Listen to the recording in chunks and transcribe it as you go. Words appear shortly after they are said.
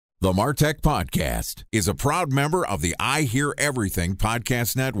The Martech Podcast is a proud member of the I Hear Everything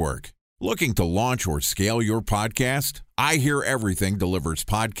Podcast Network. Looking to launch or scale your podcast? I Hear Everything delivers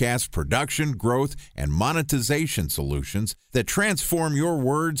podcast production, growth, and monetization solutions that transform your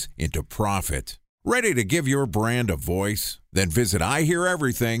words into profit. Ready to give your brand a voice? Then visit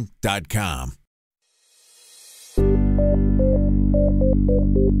iheareverything.com.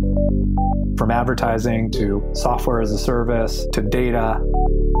 From advertising to software as a service to data.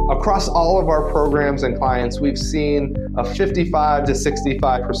 Across all of our programs and clients, we've seen a 55 to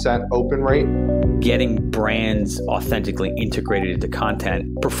 65% open rate. Getting brands authentically integrated into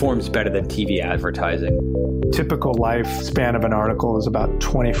content performs better than TV advertising. Typical lifespan of an article is about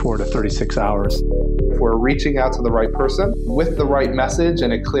 24 to 36 hours. If we're reaching out to the right person with the right message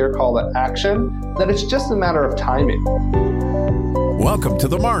and a clear call to action, then it's just a matter of timing. Welcome to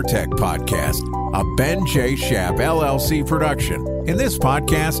the Martech Podcast, a Ben J. Schaap LLC production. In this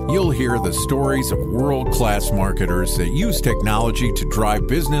podcast, you'll hear the stories of world-class marketers that use technology to drive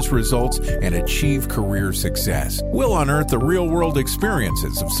business results and achieve career success. We'll unearth the real-world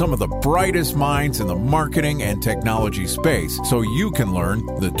experiences of some of the brightest minds in the marketing and technology space so you can learn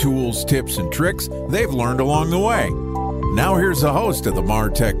the tools, tips, and tricks they've learned along the way. Now here's the host of the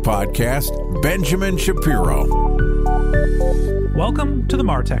Martech Podcast, Benjamin Shapiro. Welcome to the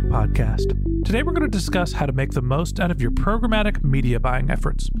Martech Podcast. Today we're going to discuss how to make the most out of your programmatic media buying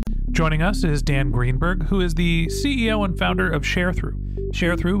efforts. Joining us is Dan Greenberg, who is the CEO and founder of ShareThrough.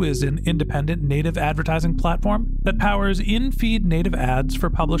 ShareThrough is an independent native advertising platform that powers in-feed native ads for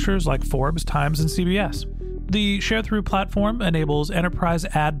publishers like Forbes, Times, and CBS. The ShareThrough platform enables enterprise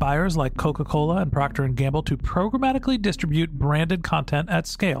ad buyers like Coca-Cola and Procter & Gamble to programmatically distribute branded content at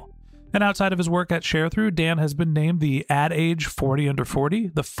scale. And outside of his work at ShareThrough, Dan has been named the Ad Age 40 Under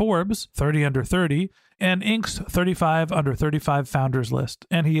 40, the Forbes 30 Under 30, and Inc.'s 35 Under 35 Founders List.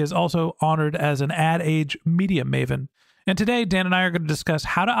 And he is also honored as an Ad Age Media Maven. And today, Dan and I are going to discuss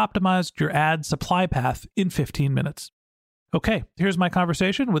how to optimize your ad supply path in 15 minutes. Okay, here's my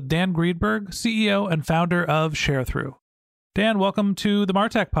conversation with Dan Greenberg, CEO and founder of ShareThrough. Dan, welcome to the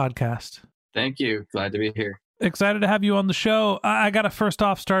Martech Podcast. Thank you. Glad to be here. Excited to have you on the show. I got to first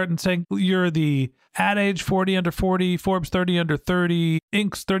off start and saying you're the Ad Age 40 Under 40, Forbes 30 Under 30,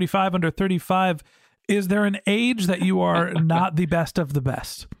 Inc.'s 35 Under 35. Is there an age that you are not the best of the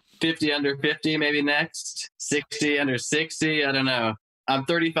best? 50 Under 50 maybe next. 60 Under 60. I don't know. I'm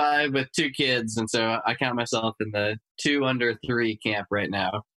 35 with 2 kids, and so I count myself in the 2 Under 3 camp right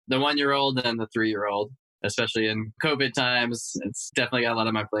now. The 1-year-old and the 3-year-old, especially in COVID times. It's definitely got a lot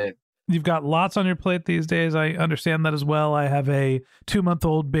on my plate. You've got lots on your plate these days. I understand that as well. I have a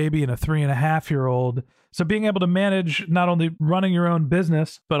 2-month-old baby and a 3.5-year-old. So being able to manage not only running your own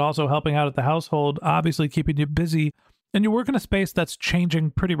business, but also helping out at the household, obviously keeping you busy. And you work in a space that's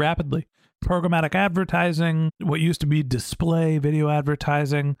changing pretty rapidly. Programmatic advertising, what used to be display, video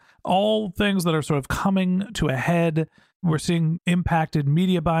advertising, all things that are sort of coming to a head. We're seeing impacted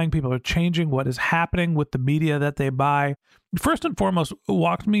media buying. People are changing what is happening with the media that they buy. First and foremost,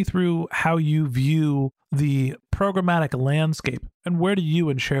 walk me through how you view the programmatic landscape and where do you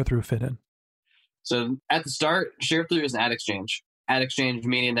and ShareThrough fit in? So at the start, ShareThrough is an ad exchange. Ad exchange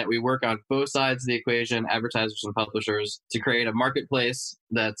meaning that we work on both sides of the equation, advertisers and publishers, to create a marketplace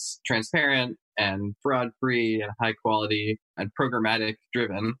that's transparent and fraud-free and high quality and programmatic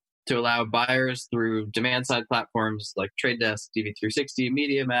driven to allow buyers through demand-side platforms like Trade Desk, DV360,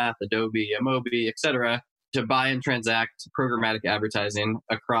 MediaMath, Adobe, Amobi, etc., to buy and transact programmatic advertising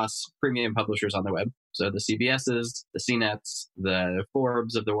across premium publishers on the web. So the CBSs, the CNETs, the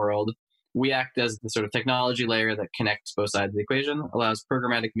Forbes of the world. We act as the sort of technology layer that connects both sides of the equation, allows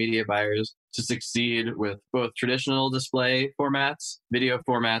programmatic media buyers to succeed with both traditional display formats, video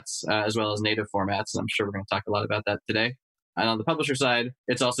formats, as well as native formats. And I'm sure we're going to talk a lot about that today. And on the publisher side,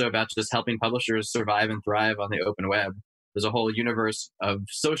 it's also about just helping publishers survive and thrive on the open web. There's a whole universe of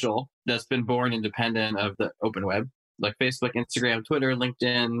social that's been born independent of the open web, like Facebook, Instagram, Twitter,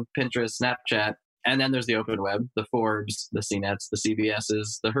 LinkedIn, Pinterest, Snapchat. And then there's the open web, the Forbes, the CNETs, the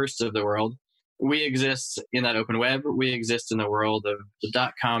CBSs, the Hearsts of the world. We exist in that open web. We exist in the world of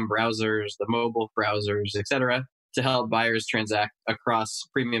the .com browsers, the mobile browsers, etc., to help buyers transact across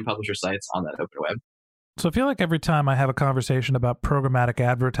premium publisher sites on that open web. So I feel like every time I have a conversation about programmatic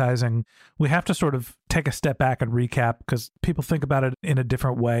advertising, we have to sort of take a step back and recap because people think about it in a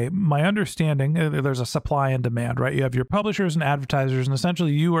different way. My understanding, there's a supply and demand, right? You have your publishers and advertisers, and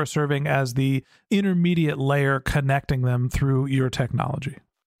essentially you are serving as the intermediate layer connecting them through your technology.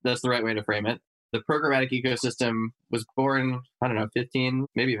 That's the right way to frame it. The programmatic ecosystem was born, 15,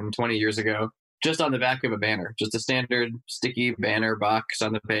 maybe even 20 years ago. just on the back of a banner, just a standard sticky banner box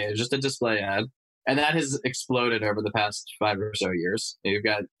on the page, just a display ad. And that has exploded over the past 5 or so years. You've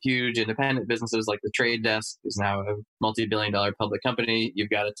got huge independent businesses like The Trade Desk is now a multi-billion-dollar public company.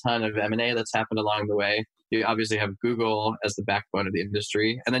 You've got a ton of M&A that's happened along the way. You obviously have Google as the backbone of the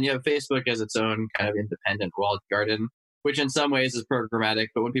industry. And then you have Facebook as its own kind of independent walled garden, which in some ways is programmatic.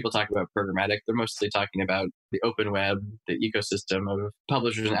 But when people talk about programmatic, they're mostly talking about the open web, the ecosystem of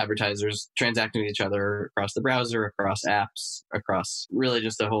publishers and advertisers transacting with each other across the browser, across apps, across really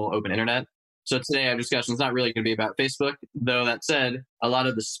just the whole open internet. So today our discussion is not really going to be about Facebook, though that said, a lot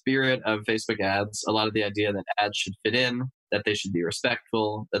of the spirit of Facebook ads, a lot of the idea that ads should fit in, that they should be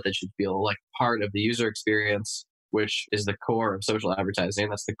respectful, that they should feel like part of the user experience, which is the core of social advertising.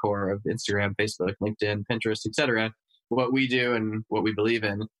 That's the core of Instagram, Facebook, LinkedIn, Pinterest, etc. What we do and what we believe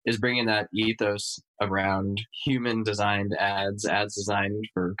in is bringing that ethos around human designed ads, ads designed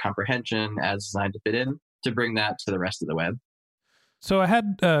for comprehension, ads designed to fit in, to bring that to the rest of the web. So I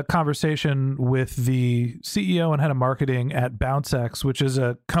had a conversation with the CEO and head of marketing at BounceX, which is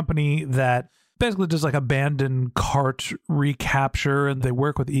a company that basically does like abandoned cart recapture, and they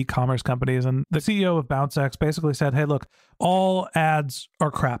work with e-commerce companies. And the CEO of BounceX basically said, hey, look, all ads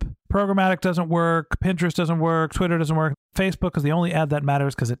are crap. Programmatic doesn't work. Pinterest doesn't work. Twitter doesn't work. Facebook is the only ad that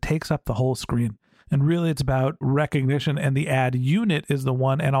matters because it takes up the whole screen. And really, it's about recognition, and the ad unit is the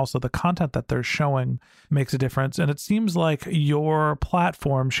one, and also the content that they're showing makes a difference. And it seems like your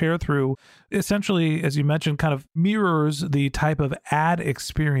platform, Sharethrough, essentially, as you mentioned, kind of mirrors the type of ad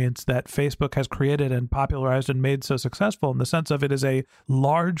experience that Facebook has created and popularized and made so successful, in the sense of it is a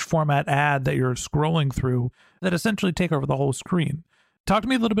large format ad that you're scrolling through that essentially take over the whole screen. Talk to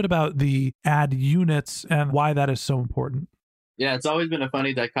me a little bit about the ad units and why that is so important. Yeah, it's always been a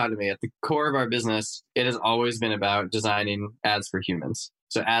funny dichotomy. At the core of our business, it has always been about designing ads for humans.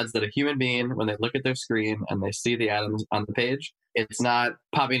 So ads that a human being, when they look at their screen and they see the ad on the page, it's not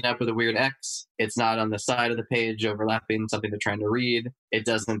popping up with a weird X. It's not on the side of the page overlapping something they're trying to read. It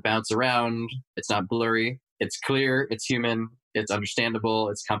doesn't bounce around. It's not blurry. It's clear. It's human. It's understandable.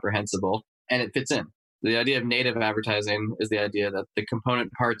 It's comprehensible. And it fits in. The idea of native advertising is the idea that the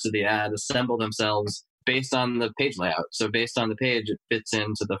component parts of the ad assemble themselves based on the page layout. So based on the page, it fits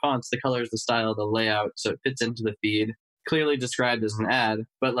into the fonts, the colors, the style, the layout. So it fits into the feed, clearly described as an ad.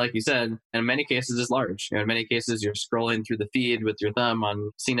 But like you said, in many cases is large. In many cases, you're scrolling through the feed with your thumb on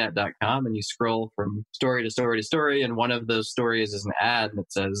cnet.com, and you scroll from story to story to story. And one of those stories is an ad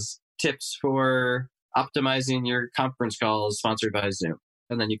that says tips for optimizing your conference calls sponsored by Zoom.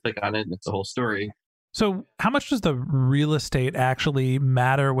 And then you click on it and it's a whole story. So how much does the real estate actually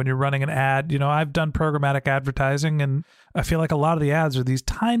matter when you're running an ad? You know, I've done programmatic advertising, and I feel like a lot of the ads are these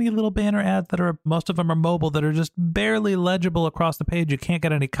tiny little banner ads that are, most of them are mobile, that are just barely legible across the page. You can't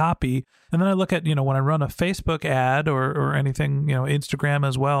get any copy. And then I look at, you know, when I run a Facebook ad or anything, you know, Instagram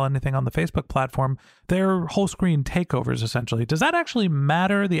as well, anything on the Facebook platform, they're whole screen takeovers essentially. Does that actually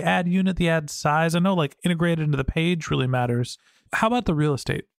matter? The ad unit, the ad size? I know like integrated into the page really matters. How about the real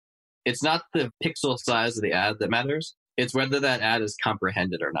estate? It's not the pixel size of the ad that matters. It's whether that ad is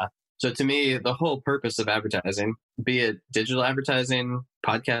comprehended or not. So to me, the whole purpose of advertising, be it digital advertising,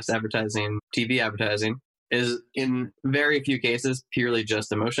 podcast advertising, TV advertising, is in very few cases purely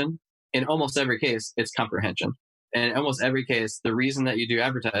just emotion. In almost every case, it's comprehension. And in almost every case, the reason that you do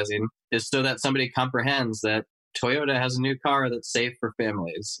advertising is so that somebody comprehends that Toyota has a new car that's safe for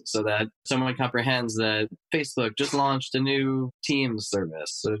families, so that someone comprehends that Facebook just launched a new Teams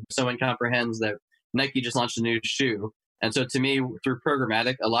service. So someone comprehends that Nike just launched a new shoe. And so to me, through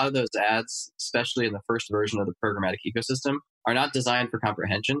programmatic, a lot of those ads, especially in the first version of the programmatic ecosystem, are not designed for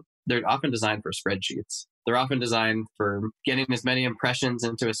comprehension. They're often designed for spreadsheets. They're often designed for getting as many impressions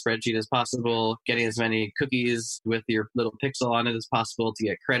into a spreadsheet as possible, getting as many cookies with your little pixel on it as possible to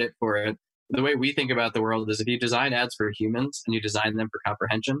get credit for it. The way we think about the world is if you design ads for humans and you design them for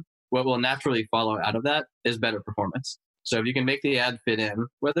comprehension, what will naturally follow out of that is better performance. So if you can make the ad fit in,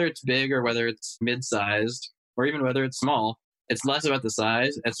 whether it's big or whether it's mid-sized or even whether it's small, it's less about the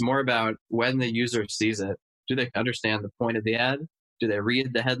size. It's more about when the user sees it. Do they understand the point of the ad? Do they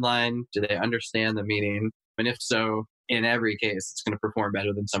read the headline? Do they understand the meaning? And if so, in every case, it's going to perform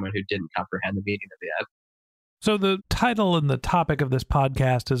better than someone who didn't comprehend the meaning of the ad. So the title and the topic of this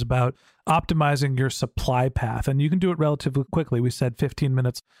podcast is about optimizing your supply path, and you can do it relatively quickly. We said 15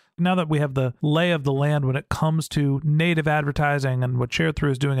 minutes. Now that we have the lay of the land when it comes to native advertising and what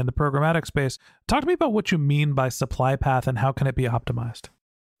Sharethrough is doing in the programmatic space, talk to me about what you mean by supply path and how can it be optimized?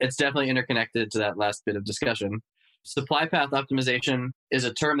 It's definitely interconnected to that last bit of discussion. Supply path optimization is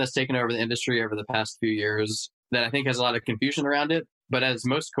a term that's taken over the industry over the past few years that I think has a lot of confusion around it. But at its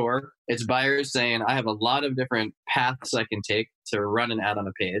most core, it's buyers saying, I have a lot of different paths I can take to run an ad on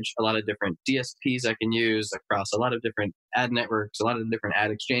a page, a lot of different DSPs I can use across a lot of different ad networks, a lot of different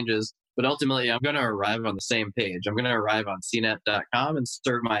ad exchanges. But ultimately, I'm going to arrive on the same page. I'm going to arrive on CNET.com and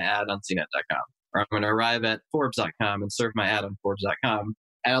serve my ad on CNET.com. Or I'm going to arrive at Forbes.com and serve my ad on Forbes.com.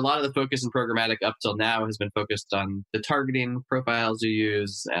 And a lot of the focus in programmatic up till now has been focused on the targeting profiles you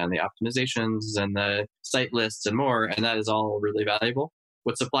use and the optimizations and the site lists and more. And that is all really valuable.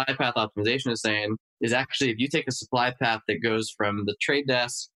 What supply path optimization is saying is actually if you take a supply path that goes from the trade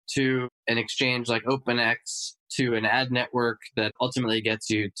desk to an exchange like OpenX to an ad network that ultimately gets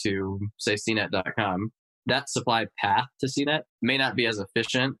you to, say, CNET.com, that supply path to CNET may not be as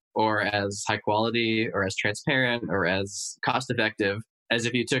efficient or as high quality or as transparent or as cost effective as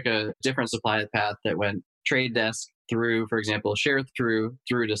if you took a different supply path that went trade desk through, for example, share through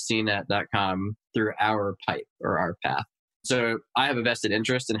to CNET.com through our pipe or our path. So I have a vested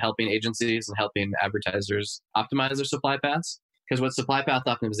interest in helping agencies and helping advertisers optimize their supply paths. Because what supply path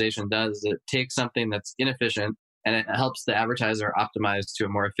optimization does is it takes something that's inefficient and it helps the advertiser optimize to a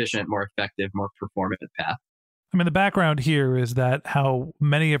more efficient, more effective, more performant path. I mean, the background here is that how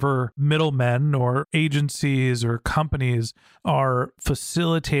many of our middlemen or agencies or companies are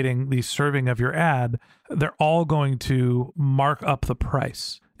facilitating the serving of your ad, they're all going to mark up the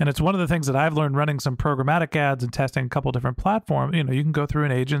price. And it's one of the things that I've learned running some programmatic ads and testing a couple different platforms. You know, you can go through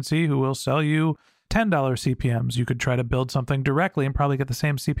an agency who will sell you $10 CPMs. You could try to build something directly and probably get the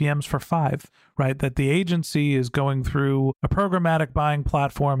same CPMs for $5, right? That the agency is going through a programmatic buying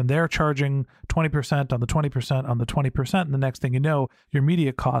platform and they're charging 20% on the 20% on the 20%. And the next thing you know, your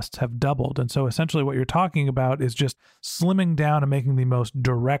media costs have doubled. And so essentially what you're talking about is just slimming down and making the most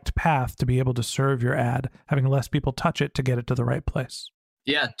direct path to be able to serve your ad, having less people touch it to get it to the right place.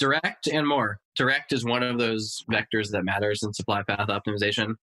 Yeah, direct and more. Direct is one of those vectors that matters in supply path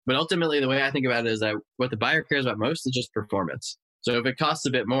optimization. But ultimately, the way I think about it is that what the buyer cares about most is just performance. So if it costs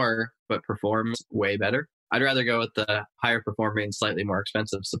a bit more, but performs way better, I'd rather go with the higher performing, slightly more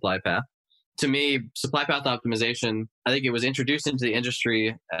expensive supply path. To me, supply path optimization, I think it was introduced into the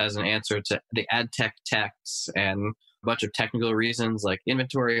industry as an answer to the ad tech techs and a bunch of technical reasons like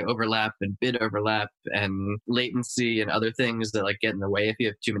inventory overlap and bid overlap and latency and other things that like get in the way if you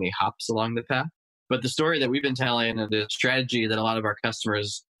have too many hops along the path. But the story that we've been telling and the strategy that a lot of our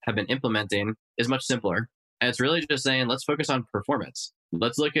customers have been implementing is much simpler. And it's really just saying, let's focus on performance.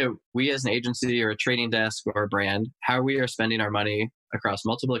 Let's look at we as an agency or a trading desk or a brand, how we are spending our money across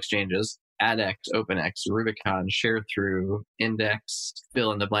multiple exchanges, AdX, OpenX, Rubicon, Sharethrough, Index,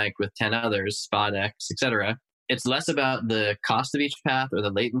 fill in the blank with 10 others, SpotX, etc. It's less about the cost of each path or the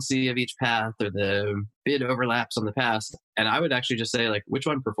latency of each path or the bid overlaps on the path. And I would actually just say, like, which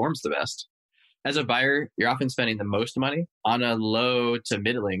one performs the best? As a buyer, you're often spending the most money on a low to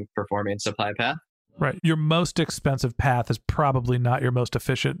middling performing supply path. Right. Your most expensive path is probably not your most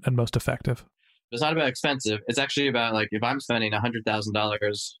efficient and most effective. It's not about expensive. It's actually about like if I'm spending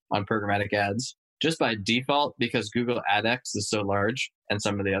 $100,000 on programmatic ads, just by default, because Google AdX is so large and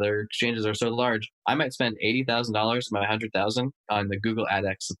some of the other exchanges are so large, I might spend $80,000 of my $100,000 on the Google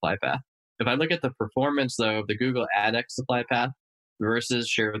AdX supply path. If I look at the performance, though, of the Google AdX supply path, versus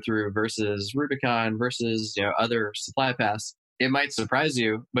Sharethrough versus Rubicon versus other supply paths, it might surprise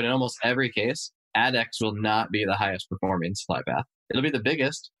you, but in almost every case, AdX will not be the highest performing supply path. It'll be the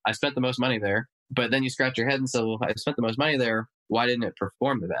biggest. I spent the most money there, but then you scratch your head and say, well, I spent the most money there. Why didn't it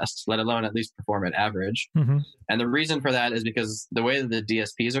perform the best, let alone at least perform at average? Mm-hmm. And the reason for that is because the way that the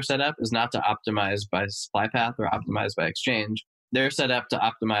DSPs are set up is not to optimize by supply path or optimize by exchange. They're set up to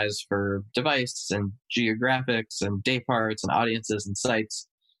optimize for device and geographics and day parts and audiences and sites.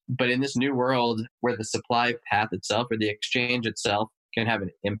 But in this new world where the supply path itself or the exchange itself can have an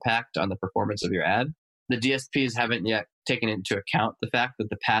impact on the performance of your ad, the DSPs haven't yet taken into account the fact that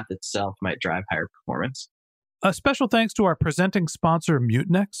the path itself might drive higher performance. A special thanks to our presenting sponsor,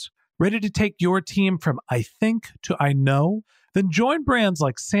 Mutinex. Ready to take your team from I think to I know? Then join brands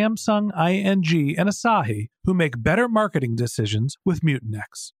like Samsung, ING, and Asahi who make better marketing decisions with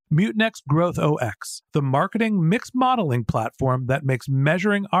Mutinex. Mutinex Growth OS, the marketing mix modeling platform that makes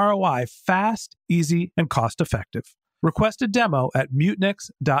measuring ROI fast, easy, and cost-effective. Request a demo at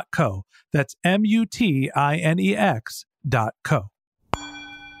mutinex.co. That's MUTINEX.co.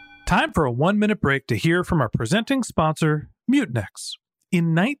 Time for a 1-minute break to hear from our presenting sponsor, Mutinex.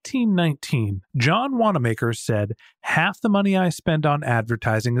 In 1919, John Wanamaker said, "Half the money I spend on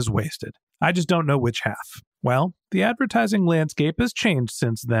advertising is wasted. I just don't know which half." Well, the advertising landscape has changed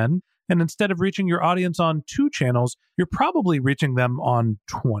since then, and instead of reaching your audience on 2 channels, you're probably reaching them on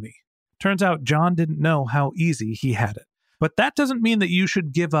 20. Turns out John didn't know how easy he had it. But that doesn't mean that you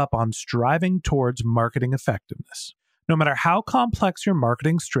should give up on striving towards marketing effectiveness. No matter how complex your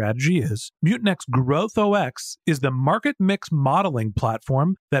marketing strategy is, Mutinex GrowthOS is the market mix modeling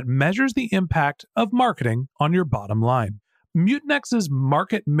platform that measures the impact of marketing on your bottom line. Mutinex's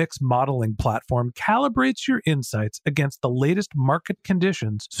market mix modeling platform calibrates your insights against the latest market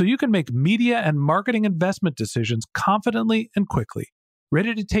conditions so you can make media and marketing investment decisions confidently and quickly.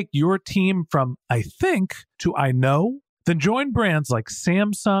 Ready to take your team from I think to I know? Then join brands like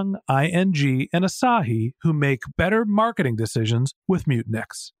Samsung, ING, and Asahi who make better marketing decisions with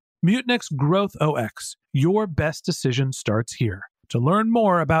Mutinex. Mutinex GrowthOS. Your best decision starts here. To learn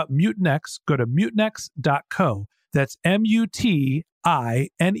more about Mutinex, go to mutinex.co. That's MUTINEX.co.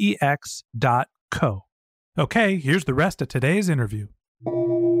 Okay, here's the rest of today's interview.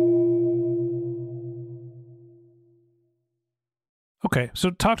 Okay, so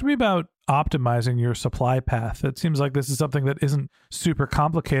talk to me about optimizing your supply path. It seems like this is something that isn't super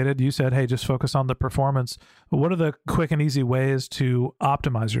complicated. You said, hey, just focus on the performance. But what are the quick and easy ways to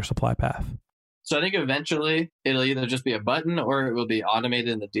optimize your supply path? So I think eventually it'll either just be a button or it will be automated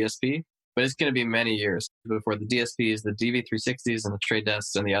in the DSP. But it's going to be many years before the DSPs, the DV360s, and the trade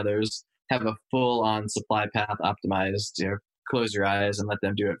desks and the others have a full-on supply path optimized. Close your eyes and let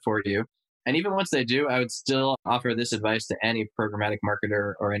them do it for you. And even once they do, I would still offer this advice to any programmatic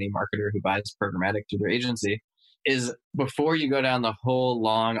marketer or any marketer who buys programmatic through their agency, is before you go down the whole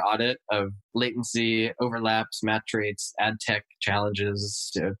long audit of latency, overlaps, match rates, ad tech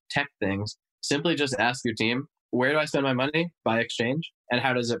challenges, tech things, simply just ask your team, where do I spend my money by exchange? And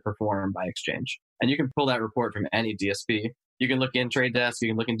how does it perform by exchange? And you can pull that report from any DSP. You can look in Trade Desk, you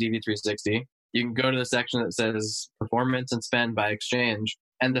can look in DV360. You can go to the section that says performance and spend by exchange.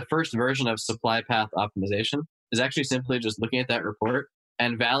 And the first version of supply path optimization is actually simply just looking at that report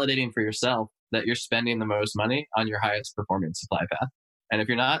and validating for yourself that you're spending the most money on your highest performing supply path. And if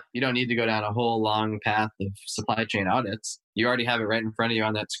you're not, you don't need to go down a whole long path of supply chain audits. You already have it right in front of you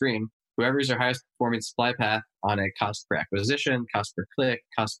on that screen. Whoever's your highest performing supply path on a cost per acquisition, cost per click,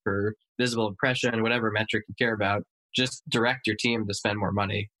 cost per visible impression, whatever metric you care about, just direct your team to spend more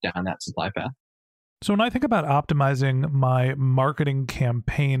money down that supply path. So when I think about optimizing my marketing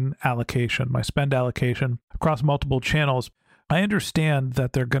campaign allocation, my spend allocation across multiple channels, I understand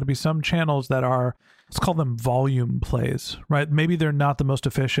that there are going to be some channels that are, let's call them volume plays, right? Maybe they're not the most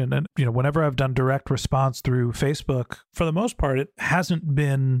efficient. And, whenever I've done direct response through Facebook, for the most part, it hasn't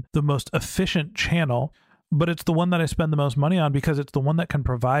been the most efficient channel, but it's the one that I spend the most money on because it's the one that can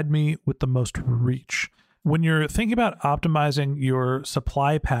provide me with the most reach. When you're thinking about optimizing your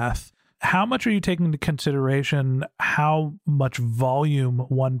supply path, how much are you taking into consideration how much volume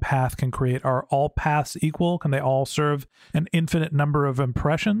one path can create? Are all paths equal? Can they all serve an infinite number of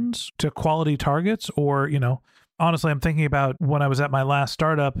impressions to quality targets? Or, honestly, I'm thinking about when I was at my last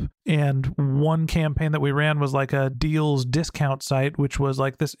startup and one campaign that we ran was like a deals discount site, which was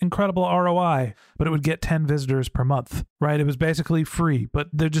like this incredible ROI, but it would get 10 visitors per month, right? It was basically free, but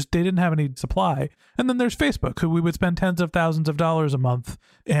they didn't have any supply. And then there's Facebook, who we would spend tens of thousands of dollars a month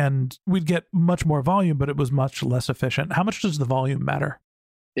and we'd get much more volume, but it was much less efficient. How much does the volume matter?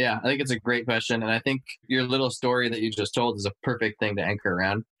 Yeah, I think it's a great question. And I think your little story that you just told is a perfect thing to anchor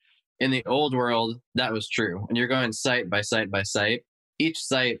around. In the old world, that was true. And you're going site by site by site. Each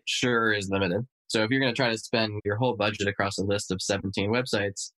site sure is limited. So if you're going to try to spend your whole budget across a list of 17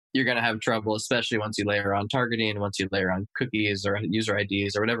 websites, you're going to have trouble, especially once you layer on targeting, once you layer on cookies or user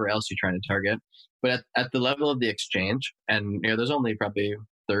IDs or whatever else you're trying to target. But at the level of the exchange, and there's only probably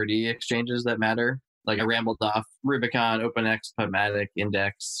 30 exchanges that matter. Like I rambled off Rubicon, OpenX, PubMatic,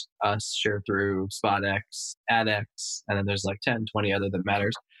 Index, Us, ShareThrough, SpotX, AdX, and then there's like 10, 20 other that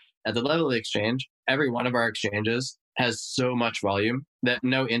matters. At the level of the exchange, every one of our exchanges has so much volume that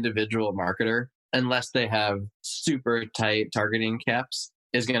no individual marketer, unless they have super tight targeting caps,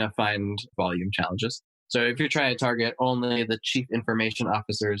 is going to find volume challenges. So if you're trying to target only the chief information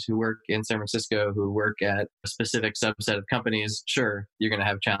officers who work in San Francisco, who work at a specific subset of companies, sure, you're going to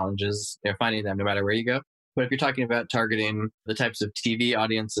have challenges finding them no matter where you go. But if you're talking about targeting the types of TV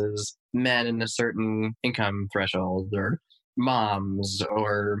audiences, men in a certain income threshold, or moms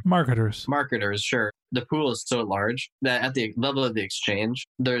or marketers, sure. The pool is so large that at the level of the exchange,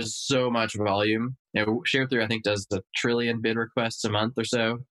 there's so much volume. ShareThrough, I think, does 1 trillion bid requests a month or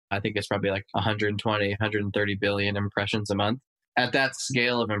so. I think it's probably like 120, 130 billion impressions a month. At that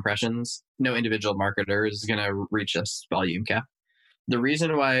scale of impressions, no individual marketer is going to reach this volume cap. The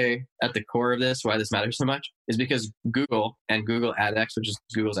reason why, at the core of this, why this matters so much is because Google and Google AdX, which is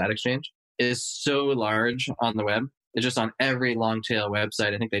Google's ad exchange, is so large on the web It's just on every long tail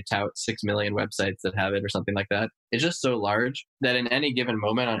website. I think they tout 6 million websites that have it or something like that. It's just so large that in any given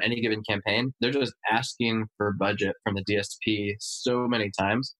moment on any given campaign, they're just asking for budget from the DSP so many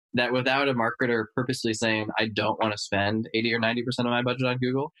times that without a marketer purposely saying, I don't want to spend 80 or 90% of my budget on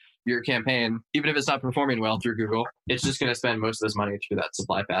Google, your campaign, even if it's not performing well through Google, it's just going to spend most of this money through that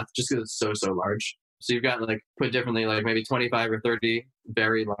supply path just because it's so large. So you've got, like, put differently, like maybe 25 or 30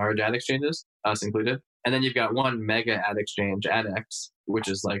 very large ad exchanges, us included. And then you've got one mega ad exchange, AdX, which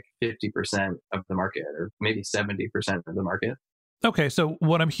is like 50% of the market or maybe 70% of the market. Okay, so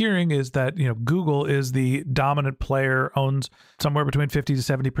what I'm hearing is that, Google is the dominant player, owns somewhere between 50 to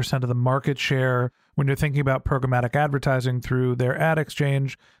 70% of the market share. When you're thinking about programmatic advertising through their ad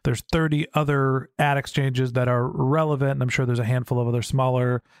exchange, there's 30 other ad exchanges that are relevant. And I'm sure there's a handful of other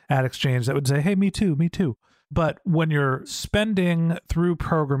smaller ad exchanges that would say, hey, me too. But when you're spending through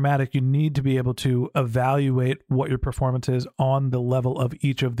programmatic, you need to be able to evaluate what your performance is on the level of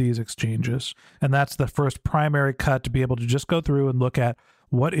each of these exchanges. And that's the first primary cut, to be able to just go through and look at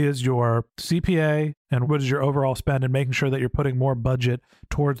what is your CPA and what is your overall spend, and making sure that you're putting more budget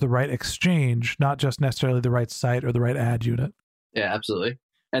towards the right exchange, not just necessarily the right site or the right ad unit. Yeah, absolutely.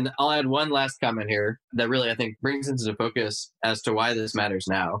 And I'll add one last comment here that really, I think, brings into focus as to why this matters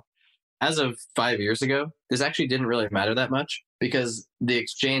now. As of 5 years ago, this actually didn't really matter that much because the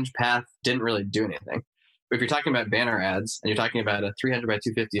exchange path didn't really do anything. But if you're talking about banner ads and you're talking about a 300 by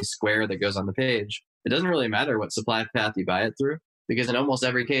 250 square that goes on the page, it doesn't really matter what supply path you buy it through, because in almost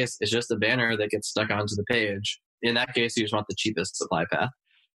every case, it's just a banner that gets stuck onto the page. In that case, you just want the cheapest supply path.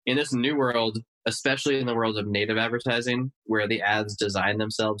 In this new world, especially in the world of native advertising, where the ads design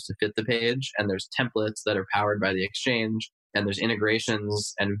themselves to fit the page and there's templates that are powered by the exchange, and there's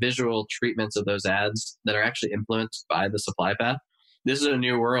integrations and visual treatments of those ads that are actually influenced by the supply path. This is a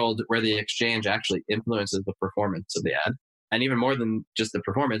new world where the exchange actually influences the performance of the ad. And even more than just the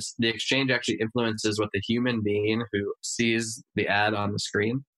performance, the exchange actually influences what the human being who sees the ad on the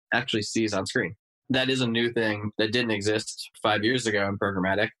screen actually sees on screen. That is a new thing that didn't exist 5 years ago in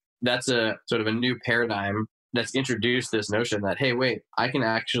programmatic. That's a sort of a new paradigm that's introduced this notion that, hey, wait, I can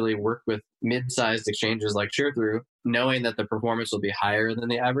actually work with mid-sized exchanges like ShareThrough, knowing that the performance will be higher than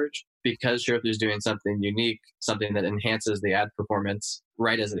the average because ShareThrough is doing something unique, something that enhances the ad performance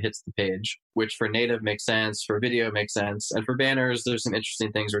right as it hits the page, which for native makes sense, for video makes sense, and for banners, there's some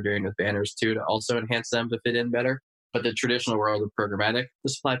interesting things we're doing with banners too to also enhance them to fit in better. But the traditional world of programmatic, the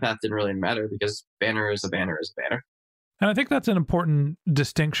supply path didn't really matter because banner is a banner is a banner. And I think that's an important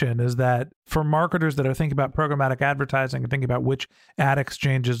distinction, is that for marketers that are thinking about programmatic advertising and thinking about which ad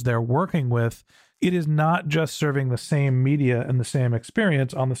exchanges they're working with, it is not just serving the same media and the same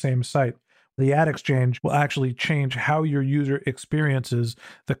experience on the same site. The ad exchange will actually change how your user experiences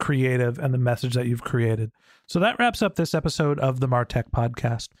the creative and the message that you've created. So that wraps up this episode of the MarTech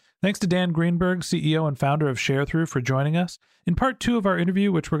Podcast. Thanks to Dan Greenberg, CEO and founder of ShareThrough, for joining us. In part 2 of our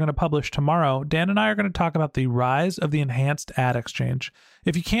interview, which we're going to publish tomorrow, Dan and I are going to talk about the rise of the enhanced ad exchange.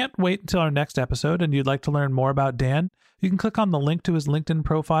 If you can't wait until our next episode and you'd like to learn more about Dan, you can click on the link to his LinkedIn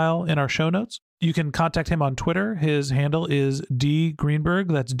profile in our show notes. You can contact him on Twitter. His handle is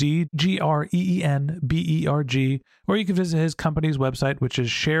dgreenberg. That's DGRENBERG. Or you can visit his company's website, which is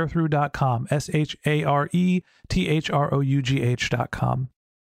sharethrough.com, SHARETHROUGH.com.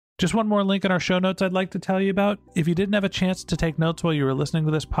 Just one more link in our show notes I'd like to tell you about. If you didn't have a chance to take notes while you were listening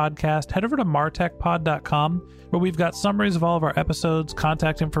to this podcast, head over to martechpod.com, where we've got summaries of all of our episodes,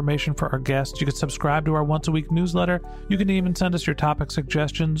 contact information for our guests. You can subscribe to our once-a-week newsletter. You can even send us your topic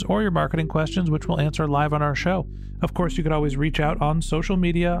suggestions or your marketing questions, which we'll answer live on our show. Of course, you could always reach out on social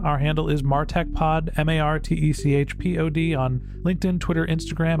media. Our handle is MarTechPod, MarTechPod on LinkedIn, Twitter,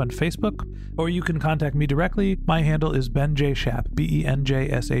 Instagram, and Facebook. Or you can contact me directly. My handle is Ben J. Shap,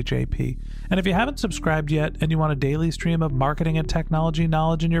 BenJShap. And if you haven't subscribed yet and you want a daily stream of marketing and technology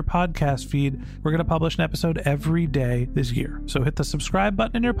knowledge in your podcast feed, we're going to publish an episode every day this year. So hit the subscribe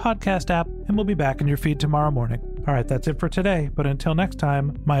button in your podcast app, and we'll be back in your feed tomorrow morning. All right, that's it for today. But until next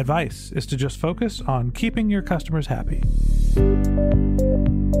time, my advice is to just focus on keeping your customers happy.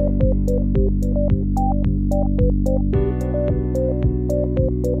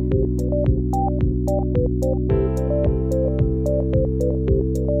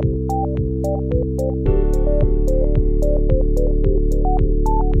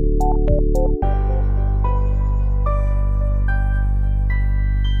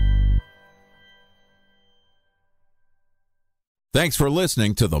 Thanks for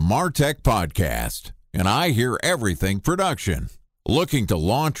listening to the MarTech Podcast, an I Hear Everything production. Looking to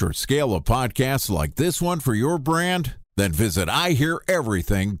launch or scale a podcast like this one for your brand? Then visit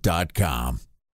iheareverything.com.